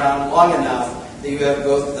 you've been around long enough that you have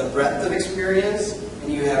both the breadth of experience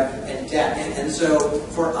and you have a depth. And so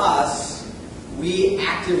for us, we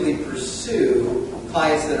actively pursue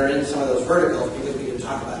clients that are in some of those verticals because we can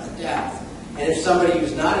talk about the depth. And if somebody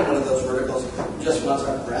who's not in one of those verticals just wants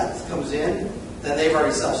our breadth comes in, then they've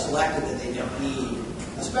already self-selected that they don't need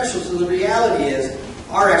a specialist. So the reality is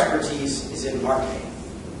our expertise is in marketing.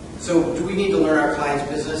 So do we need to learn our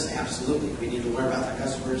clients' business? Absolutely. Do we need to learn about their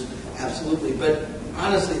customers? Absolutely. But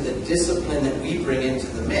honestly, the discipline that we bring into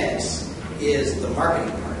the mix is the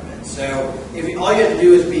marketing part of it. So if all you have to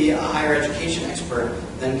do is be a higher education expert,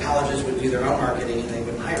 then colleges would do their own marketing and they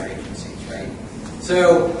wouldn't hire agencies, right?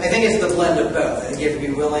 So I think it's the blend of both. I think you have to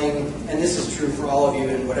be willing, and this is true for all of you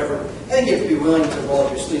in whatever, I think you have to be willing to roll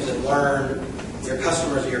up your sleeves and learn your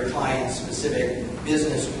customers or your clients' specific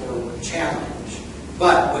business or challenge.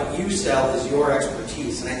 But what you sell is your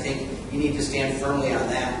expertise, and I think you need to stand firmly on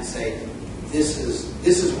that and say, this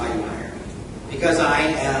is why you hire me. Because I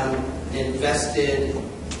am an invested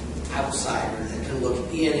outsider that can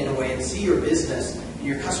look in a way and see your business and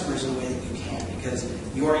your customers in a way that you can't. Because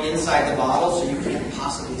you are inside the bottle, so you can't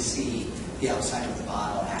possibly see the outside of the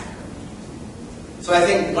bottle accurately. So I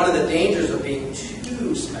think one of the dangers of being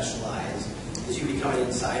too specialized is you become an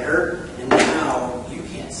insider, and now you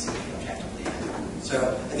can't see objectively.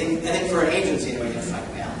 So I think for an agency, anyway, you have to find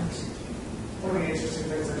a balance. One of the interesting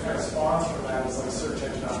things that kind of spawns from that is like search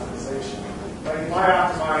engine optimization. Like if I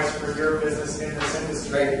optimize for your business in this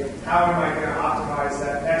industry, how am I going to optimize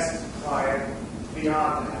that next client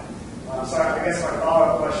beyond that? So I guess my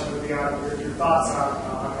follow-up question would be on your thoughts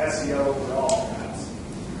on SEO overall.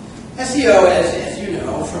 SEO, as you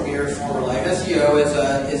know from your former life, SEO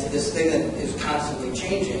is this thing that is constantly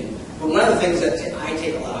changing. But one of the things that I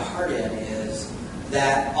take a lot of heart in is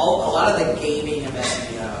that a lot of the gaming of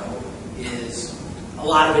SEO a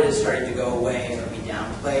lot of it is starting to go away or be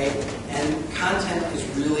downplayed. And content is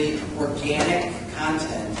really, organic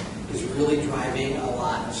content is really driving a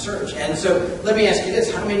lot of search. And so let me ask you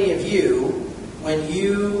this, how many of you, when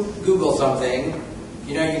you Google something,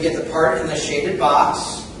 you know, you get the part in the shaded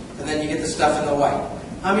box, and then you get the stuff in the white.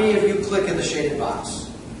 How many of you click in the shaded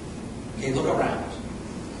box? Okay, look around.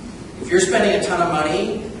 If you're spending a ton of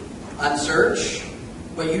money on search,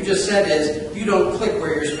 what you just said is you don't click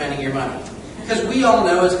where you're spending your money. Because we all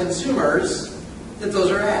know as consumers that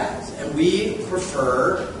those are ads. And we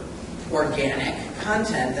prefer organic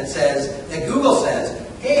content that says, that Google says,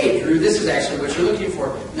 hey, Drew, this is actually what you're looking for.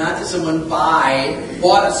 Not that someone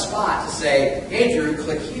bought a spot to say, hey, Drew,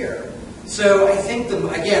 click here. So I think,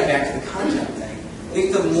 again, back to the content thing, I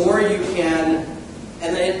think the more you can,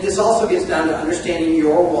 and this also gets down to understanding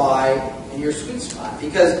your why and your sweet spot.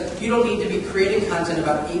 Because you don't need to be creating content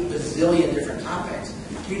about 8 bazillion different topics.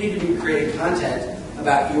 You need to be creating content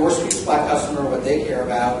about your sweet spot customer, what they care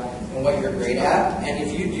about, and what you're great at. And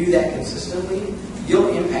if you do that consistently, you'll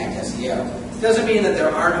impact SEO. It doesn't mean that there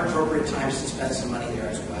aren't appropriate times to spend some money there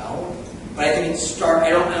as well. But I think I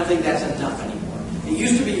don't think that's enough anymore. It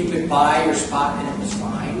used to be you could buy your spot and it was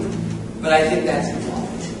fine, but I think that's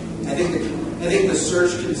evolved. I think the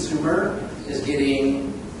search consumer is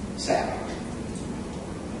getting savvy.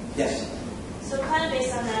 Yes? So kind of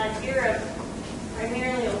based on that, if you're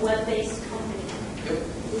primarily a web-based company,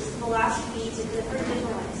 is the philosophy to different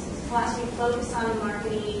ways? Is the philosophy focus on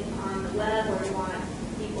marketing on the web where you want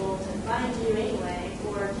people to find you anyway,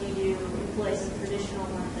 or do you employ some traditional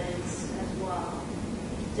methods as well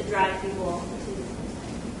to drive people to the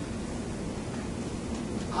website?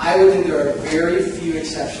 I would think there are very few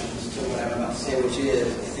exceptions to what I'm about to say, which is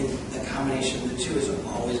I think the combination of the two is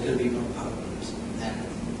always going to be more potent than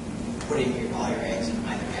putting all your eggs in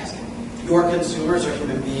either basket. Your consumers are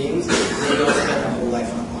human beings, and they don't spend their whole life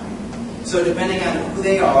online. So depending on who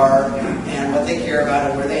they are and what they care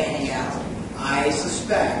about and where they hang out, I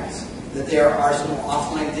suspect that there are some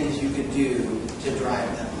offline things you could do to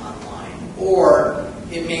drive them online. Or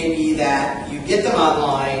it may be that you get them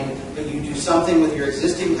online, but you do something with your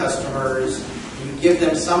existing customers, you give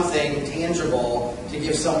them something tangible to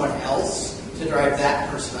give someone else to drive that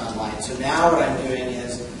person online. So now what I'm doing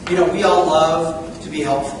is, you know, we all love to be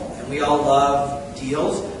helpful, and we all love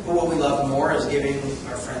deals, but what we love more is giving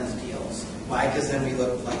our friends deals. Why? Because then we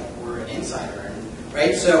look like we're an insider,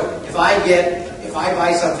 right? So if I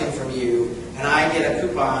buy something from you, and I get a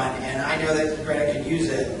coupon, and I know that Greta could use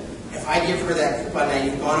it, if I give her that coupon, now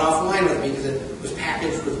you've gone offline with me because it was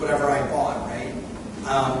packaged with whatever I bought, right?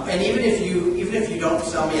 And even if you don't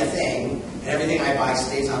sell me a thing, and everything I buy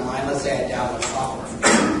stays online, let's say I download software from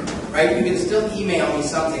you, right? You can still email me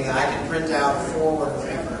something that I can print out, forward,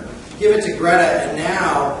 whatever. Give it to Greta, and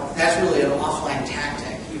now that's really an offline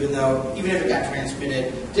tactic, even if it got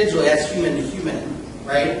transmitted digitally, that's human to human,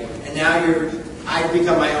 right? And now I've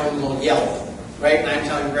become my own little Yelp, right? And I'm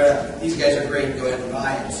telling Greta, these guys are great, go ahead and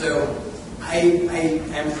buy it. So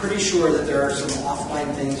I'm pretty sure that there are some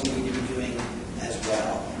offline things we need to be doing as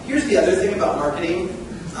well. Here's the other thing about marketing.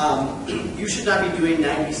 You should not be doing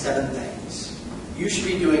 97 things. You should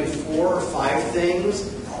be doing 4 or 5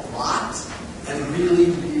 things a lot and really,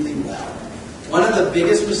 really well. One of the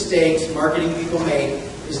biggest mistakes marketing people make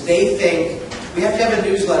is they think we have to have a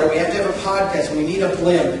newsletter, we have to have a podcast, and we need a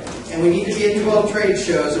blimp, and we need to be at 12 trade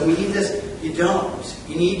shows, and we need this. You don't.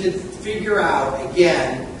 You need to figure out,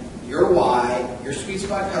 again, your why, your sweet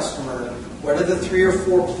spot customer, what are the 3 or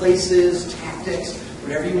 4 places, tactics,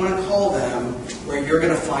 whatever you want to call them, where you're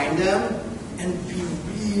going to find them, and be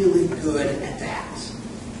really good at that.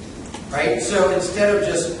 Right? So instead of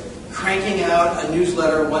just cranking out a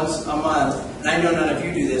newsletter once a month, and I know none of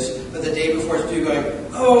you do this, but the day before it's due going,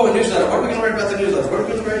 oh, a newsletter, what are we going to write about the newsletter? What are we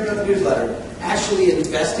going to write about the newsletter? Actually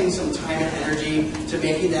investing some time and energy to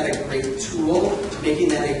making that a great tool, to making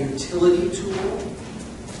that a utility tool.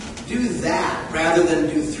 Do that rather than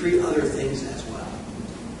do 3 other things as well.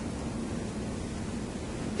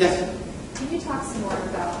 Yes? Can you talk some more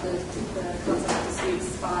about the concept of the sweet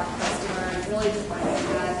spot customer and really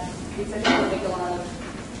defining that? Because I think we make a lot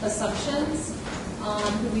of assumptions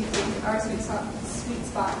on who we think our sweet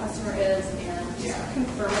spot customer is and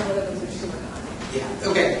confirming whether those are true or not. Yeah.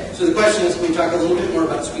 Okay. So the question is, can we talk a little bit more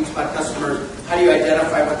about sweet spot customers? How do you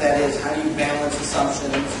identify what that is? How do you balance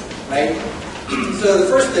assumptions? Right? So the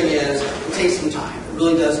first thing is, it takes some time. It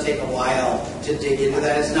really does take a while to dig into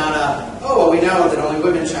that. It's not we know that only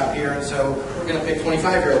women shop here, and so we're going to pick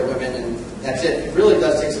 25-year-old women, and that's it. It really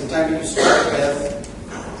does take some time, but you start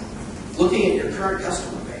with looking at your current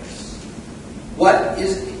customer base. What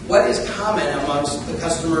is common amongst the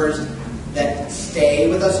customers that stay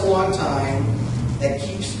with us a long time that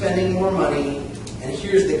keep spending more money, and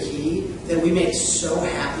here's the key, that we make so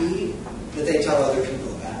happy that they tell other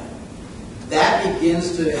people about it. That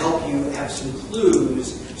begins to help you have some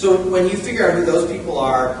clues. So when you figure out who those people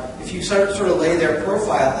are, if you sort of lay their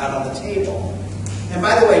profile out on the table, and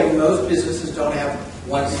by the way, most businesses don't have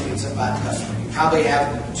one sweet spot customer. You probably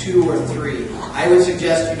have 2 or 3. I would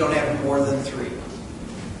suggest you don't have more than 3,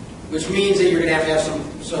 which means that you're going to have some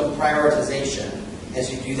prioritization as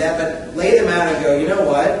you do that. But lay them out and go, you know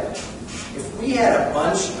what? If we had a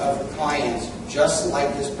bunch of clients just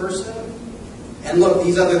like this person, and look,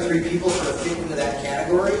 these other 3 people sort of fit into that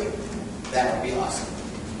category, that would be awesome.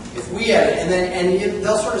 If we had it, and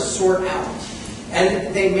they'll sort of sort out.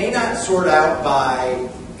 And they may not sort out by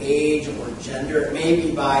age or gender. It may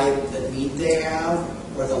be by the need they have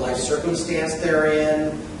or the life circumstance they're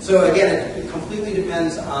in. So again, it completely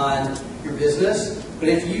depends on your business. But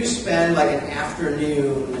if you spend like an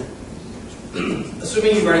afternoon,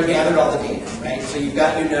 assuming you've already gathered all the data, right? So you've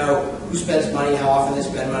got to know who spends money, how often they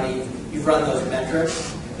spend money. You've run those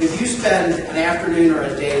metrics. But if you spend an afternoon or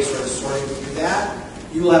a day sort of sorting through that,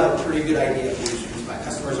 you will have a pretty good idea of who your sweet spot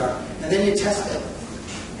customers are. And then you test it.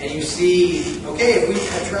 And you see, okay, if we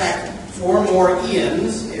attract 4 more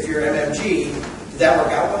Ians, if you're MMG, did that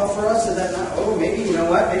work out well for us? Did that not? Oh, maybe, you know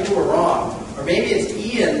what? Maybe we're wrong. Or maybe it's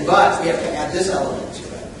Ian, but we have to add this element to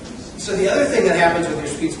it. So the other thing that happens with your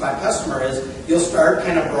sweet spot customer is you'll start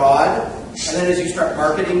kind of broad, and then as you start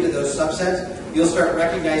marketing to those subsets, you'll start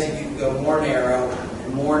recognizing you can go more narrow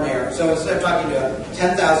and more narrow. So instead of talking to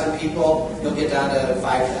 10,000 people, you'll get down to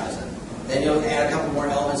 5,000. Then you'll add a couple more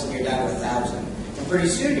elements and you're down to 1,000. And pretty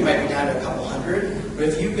soon you might be down to a couple hundred, but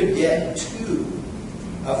if you could get 2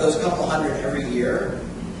 of those couple hundred every year,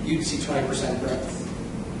 you'd see 20% growth.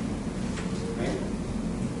 Right?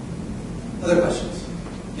 Other questions?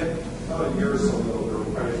 Yep. About a year or so ago, there were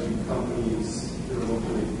quite a few companies that were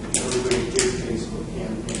looking at doing big Facebook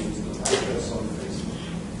campaigns to like us on Facebook.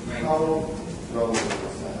 Right. How relevant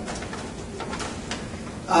was that?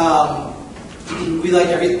 We like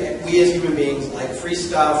everything. We as human beings like free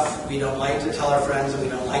stuff. We don't like to tell our friends that we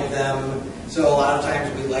don't like them. So a lot of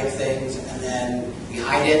times we like things and then we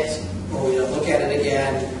hide it or we don't look at it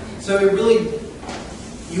again. So it really,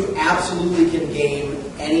 you absolutely can game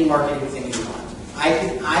any marketing thing you want.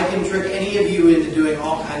 I can trick any of you into doing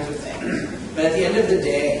all kinds of things. But at the end of the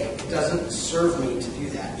day, it doesn't serve me to do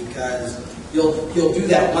that because you'll do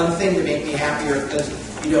that one thing to make me happier because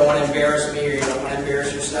you don't want to embarrass me or you don't want to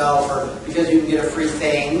embarrass yourself or because you can get a free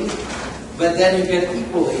thing. But then you can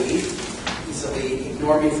equally easily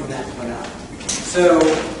ignore me from that point on. So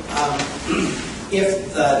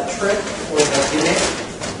if the trick or the gimmick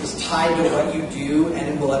is tied to what you do and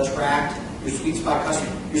it will attract your sweet spot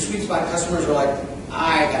customers, your sweet spot customers are like,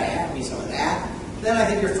 I gotta have me some of that, then I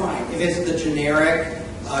think you're fine. If it's the generic,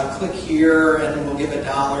 click here and we'll give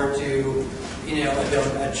 $1 to, a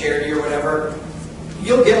charity or whatever,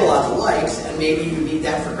 you'll get a lot of likes and maybe you need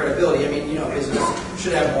that for credibility. I mean, business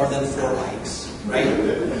should have more than 4 likes, right?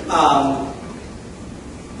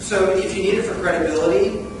 So if you need it for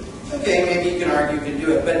credibility, okay, maybe you can argue you can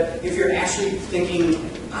do it. But if you're actually thinking,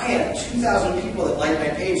 I have 2,000 people that like my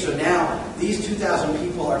page, so now these 2,000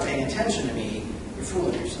 people are paying attention to me, you're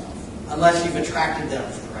fooling yourself, unless you've attracted them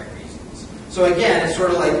for the right reasons. So again, it's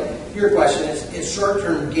sort of like your question, it's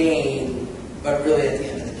short-term gain, but really at the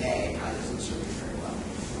end of the day, it probably doesn't serve you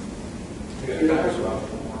very well.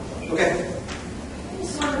 Okay. I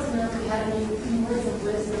just wanted to know if you had any words of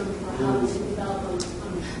wisdom for how to develop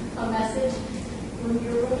a message when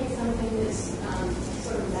you're looking at something that's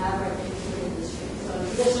sort of maverick into the industry. So in the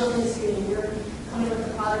traditional industry, and you're coming with a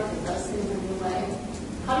product that does things in a new way.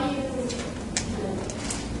 How do you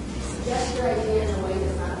suggest your idea in a way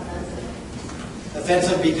that's not offensive?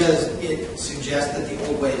 Offensive because it suggests that the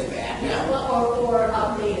old way is bad now? Yeah, or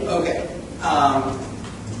outdated. Okay.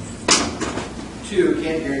 2,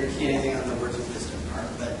 can't guarantee anything on the words of wisdom part,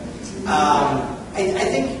 but I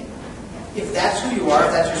think if that's who you are,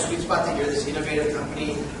 if that's your sweet spot, that you're this innovative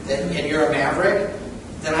company, and you're a maverick,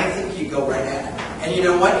 then I think you go right at it. And you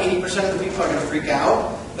know what? 80% of the people are going to freak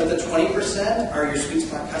out, but the 20% are your sweet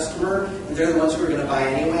spot customer, and they're the ones who are going to buy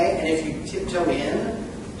anyway. And if you tiptoe in,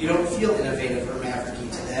 you don't feel innovative or mavericky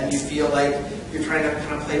to them. You feel like you're trying to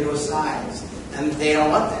kind of play both sides, and they don't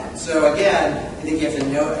want that. So again, I think you have to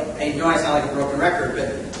know, I know I sound like a broken record,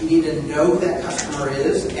 but you need to know who that customer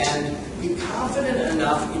is and be confident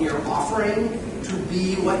enough in your offering to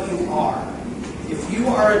be what you are. If you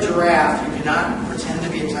are a giraffe, you cannot pretend to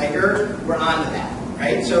be a tiger, we're on to that,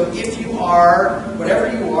 right? So if you are,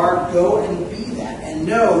 whatever you are, go and be that. And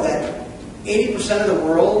know that 80% of the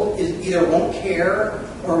world either won't care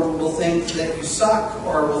or will think that you suck,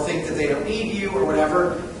 or will think that they don't need you, or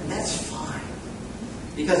whatever, and that's fine.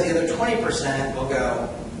 Because the other 20% will go,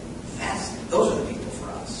 those are the people for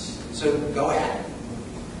us. So go at it.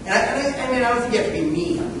 And I mean, I don't think you have to be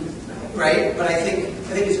mean, right? But I think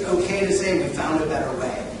it's okay to say we found a better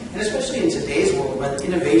way. And especially in today's world, when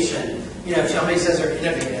innovation, if somebody says they're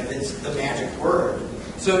innovative, it's the magic word.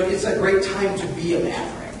 So it's a great time to be a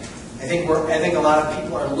maverick. I think a lot of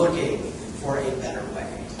people are looking for a better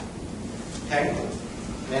way. Okay?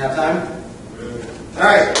 May I have time? All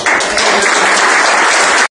right.